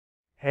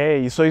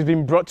Hey, so it's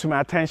been brought to my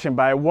attention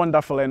by a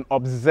wonderful and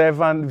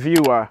observant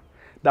viewer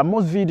that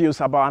most videos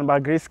about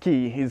Ambergris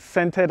Caye is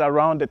centered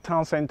around the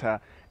town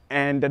center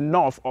and the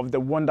north of the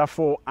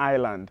wonderful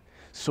island.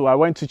 So I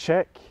went to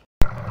check.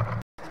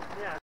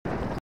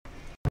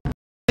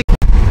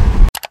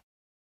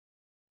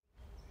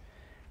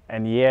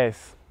 And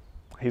yes,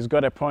 he's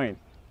got a point.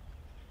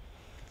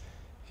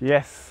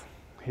 Yes,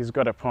 he's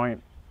got a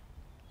point.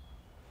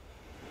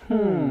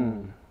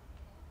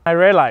 I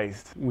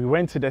realized we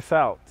went to the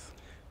south,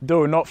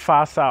 though not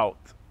far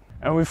south,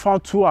 and we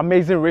found two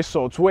amazing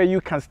resorts where you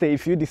can stay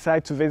if you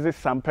decide to visit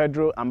San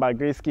Pedro and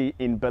Ambergris Caye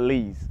in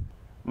Belize.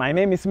 My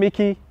name is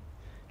Mickey.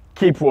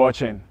 Keep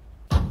watching.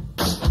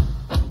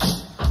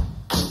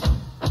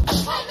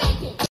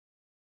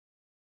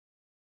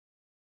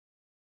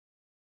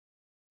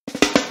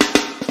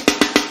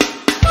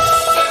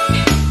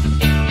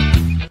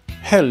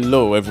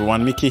 Hello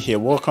everyone, Mickey here.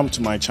 Welcome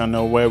to my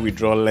channel where we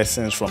draw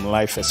lessons from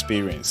life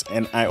experience,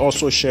 and I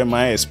also share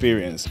my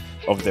experience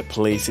of the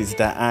places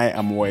that I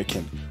am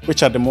working,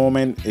 which at the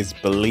moment is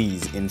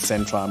Belize in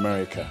Central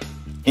America.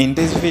 In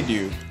this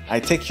video,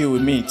 I take you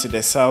with me to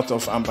the south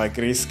of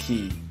Ambergris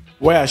Caye,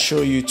 where I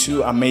show you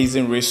two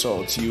amazing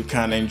resorts you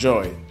can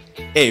enjoy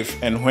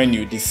if and when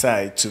you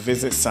decide to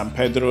visit San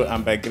Pedro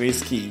and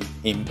Ambergris Caye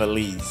in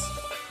Belize.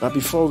 But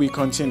before we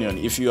continue,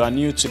 if you are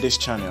new to this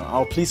channel,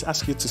 I'll please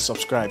ask you to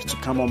subscribe to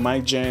come on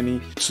my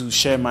journey to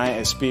share my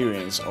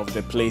experience of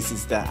the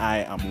places that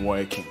I am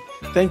working.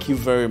 Thank you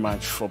very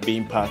much for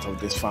being part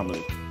of this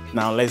family.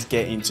 Now let's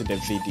get into the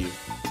video.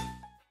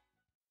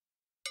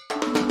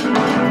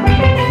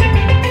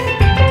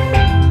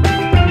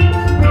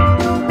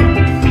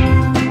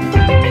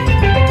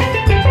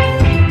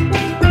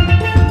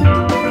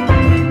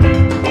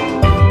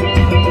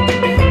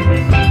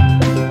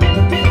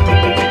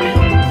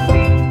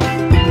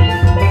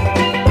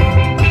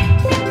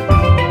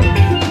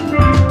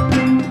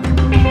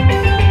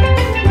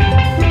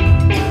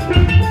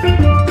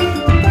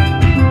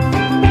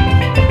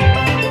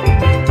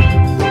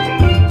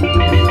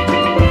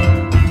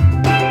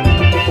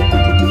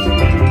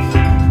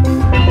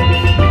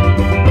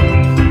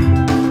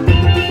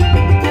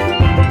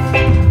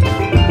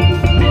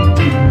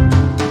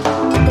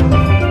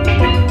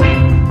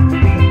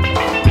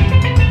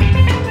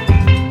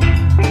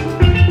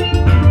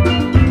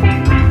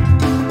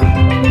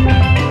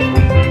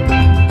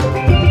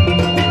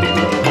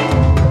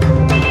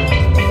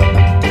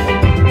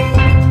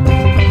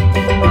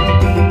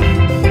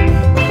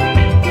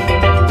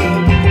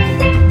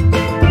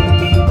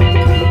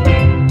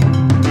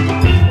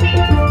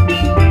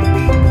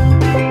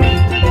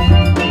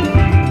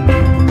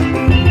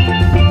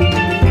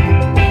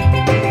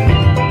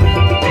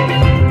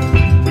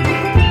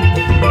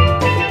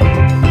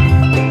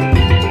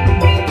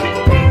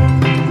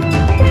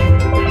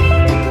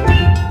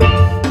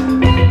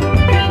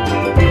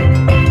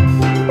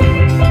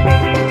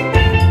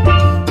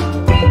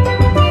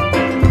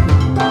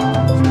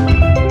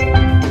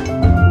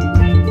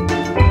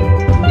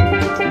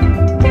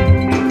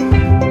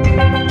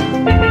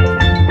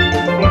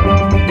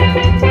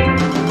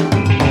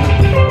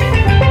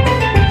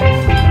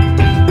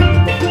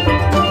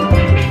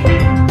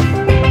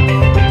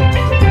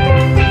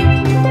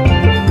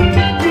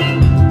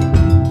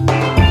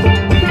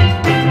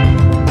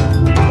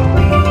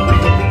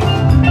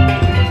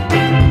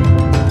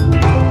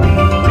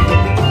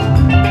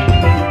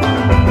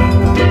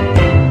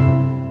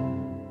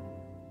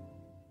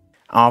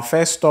 Our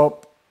first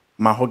stop,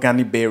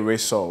 Mahogany Bay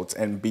Resort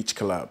and Beach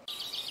Club.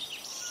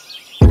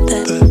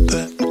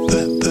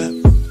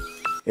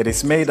 It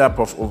is made up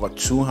of over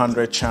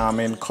 200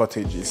 charming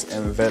cottages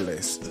and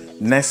villas,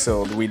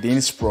 nestled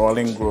within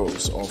sprawling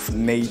groves of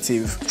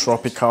native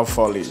tropical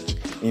foliage,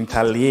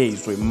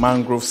 interlaced with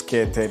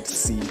mangrove-skirted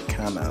sea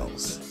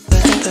canals.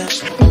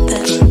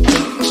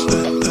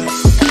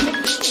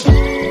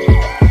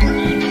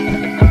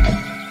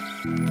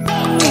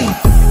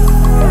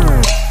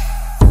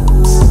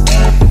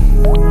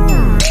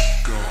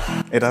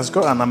 It has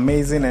got an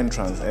amazing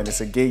entrance and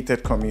it's a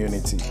gated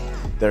community.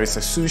 There is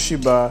a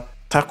sushi bar,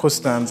 taco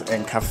stands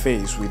and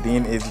cafes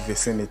within its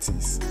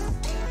vicinities.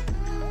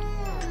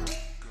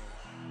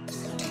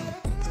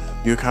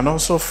 You can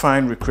also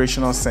find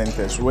recreational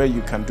centers where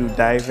you can do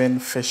diving,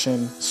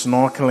 fishing,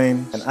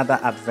 snorkeling and other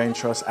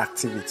adventurous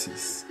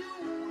activities.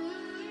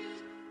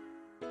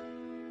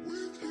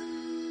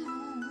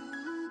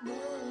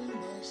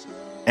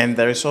 And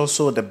there is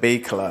also the Bay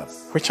Club,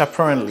 which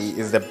apparently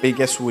is the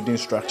biggest wooden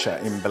structure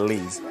in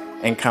Belize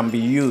and can be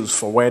used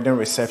for wedding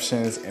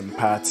receptions and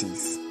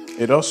parties.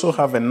 It also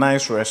has a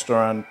nice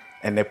restaurant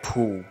and a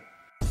pool.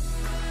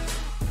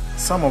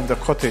 Some of the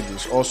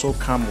cottages also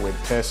come with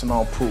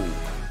personal pool.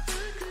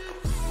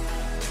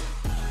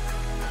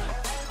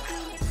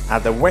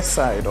 At the west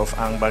side of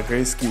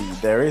Ambergris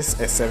Caye, there is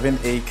a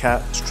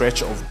 7-acre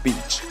stretch of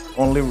beach,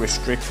 only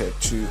restricted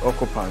to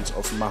occupants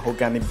of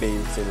Mahogany Bay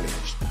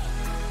Village.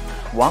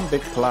 One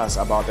big plus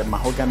about the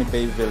Mahogany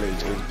Bay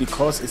village is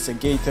because it's a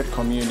gated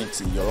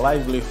community, your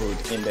livelihood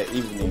in the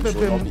evenings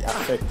will not be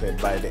affected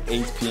by the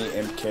 8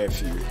 p.m.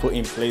 curfew put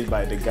in place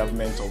by the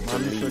government of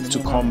Belize to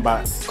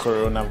combat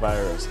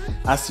coronavirus,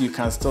 as you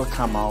can still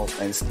come out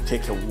and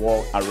take a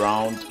walk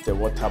around the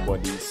water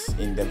bodies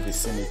in the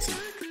vicinity.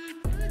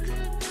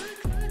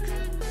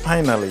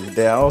 Finally,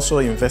 there are also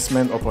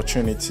investment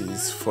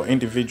opportunities for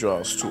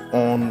individuals to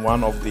own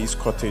one of these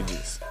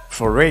cottages.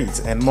 For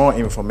rates and more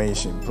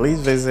information, please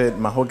visit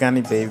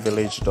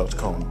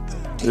mahoganybayvillage.com.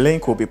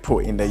 Link will be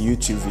put in the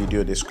YouTube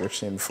video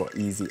description for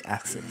easy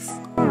access.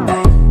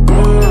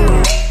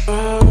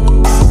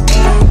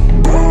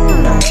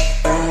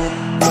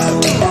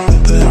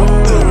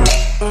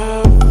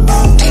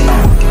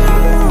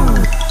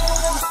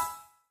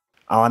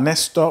 Our next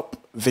stop,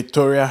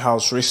 Victoria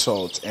House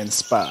Resort and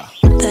Spa.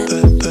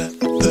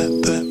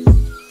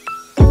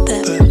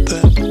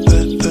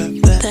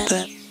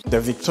 The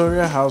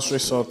Victoria House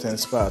Resort and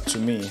Spa, to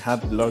me,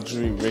 had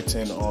luxury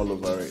written all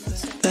over it.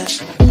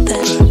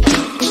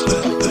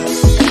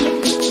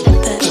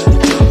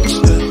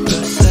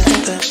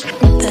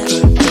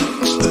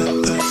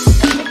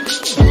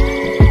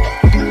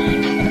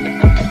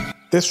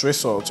 This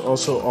resort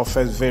also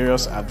offers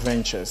various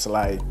adventures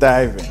like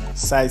diving,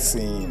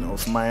 sightseeing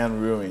of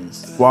Mayan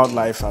ruins,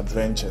 wildlife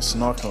adventures,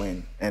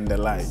 snorkeling, and the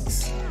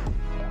likes.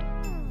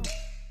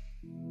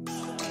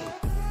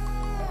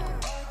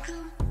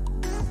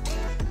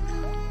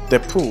 The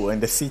pool and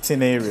the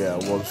seating area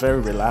was very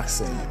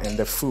relaxing and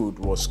the food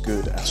was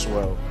good as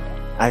well.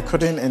 I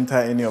couldn't enter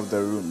any of the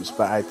rooms,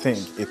 but I think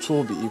it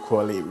will be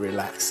equally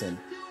relaxing.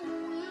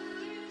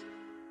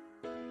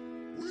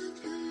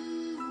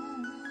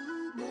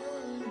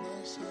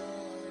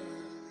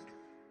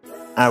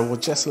 I will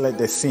just let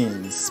the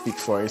scene speak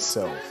for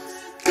itself.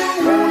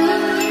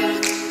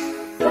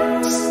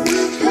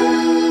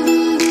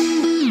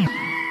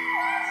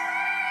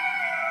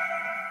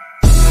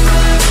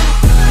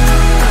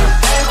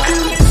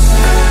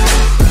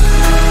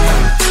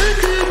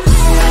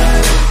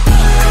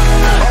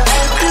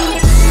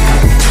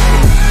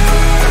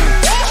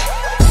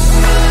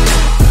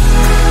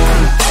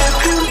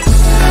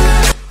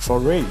 For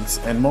rates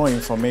and more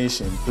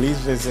information, please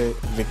visit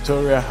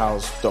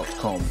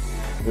victoriahouse.com.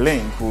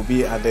 Link will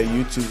be at the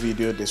YouTube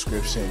video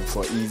description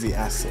for easy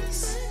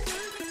access.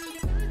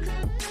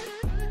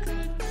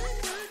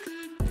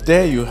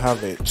 There you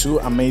have it, 2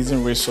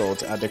 amazing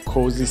resorts at the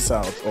cozy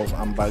south of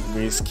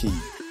Ambergris Caye.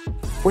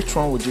 Which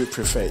one would you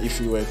prefer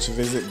if you were to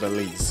visit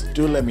Belize?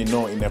 Do let me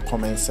know in the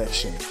comment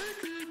section.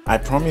 I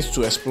promise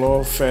to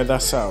explore further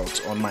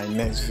south on my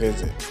next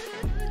visit.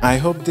 I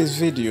hope this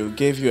video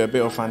gave you a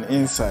bit of an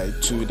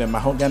insight to the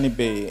Mahogany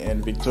Bay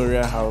and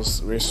Victoria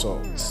House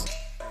resorts.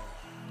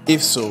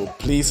 If so,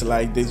 please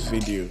like this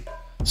video.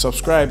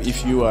 Subscribe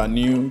if you are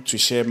new to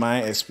share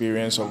my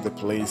experience of the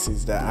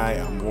places that I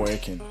am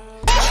working.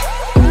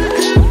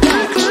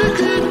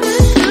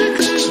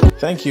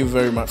 Thank you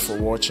very much for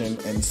watching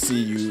and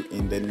see you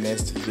in the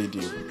next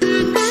video.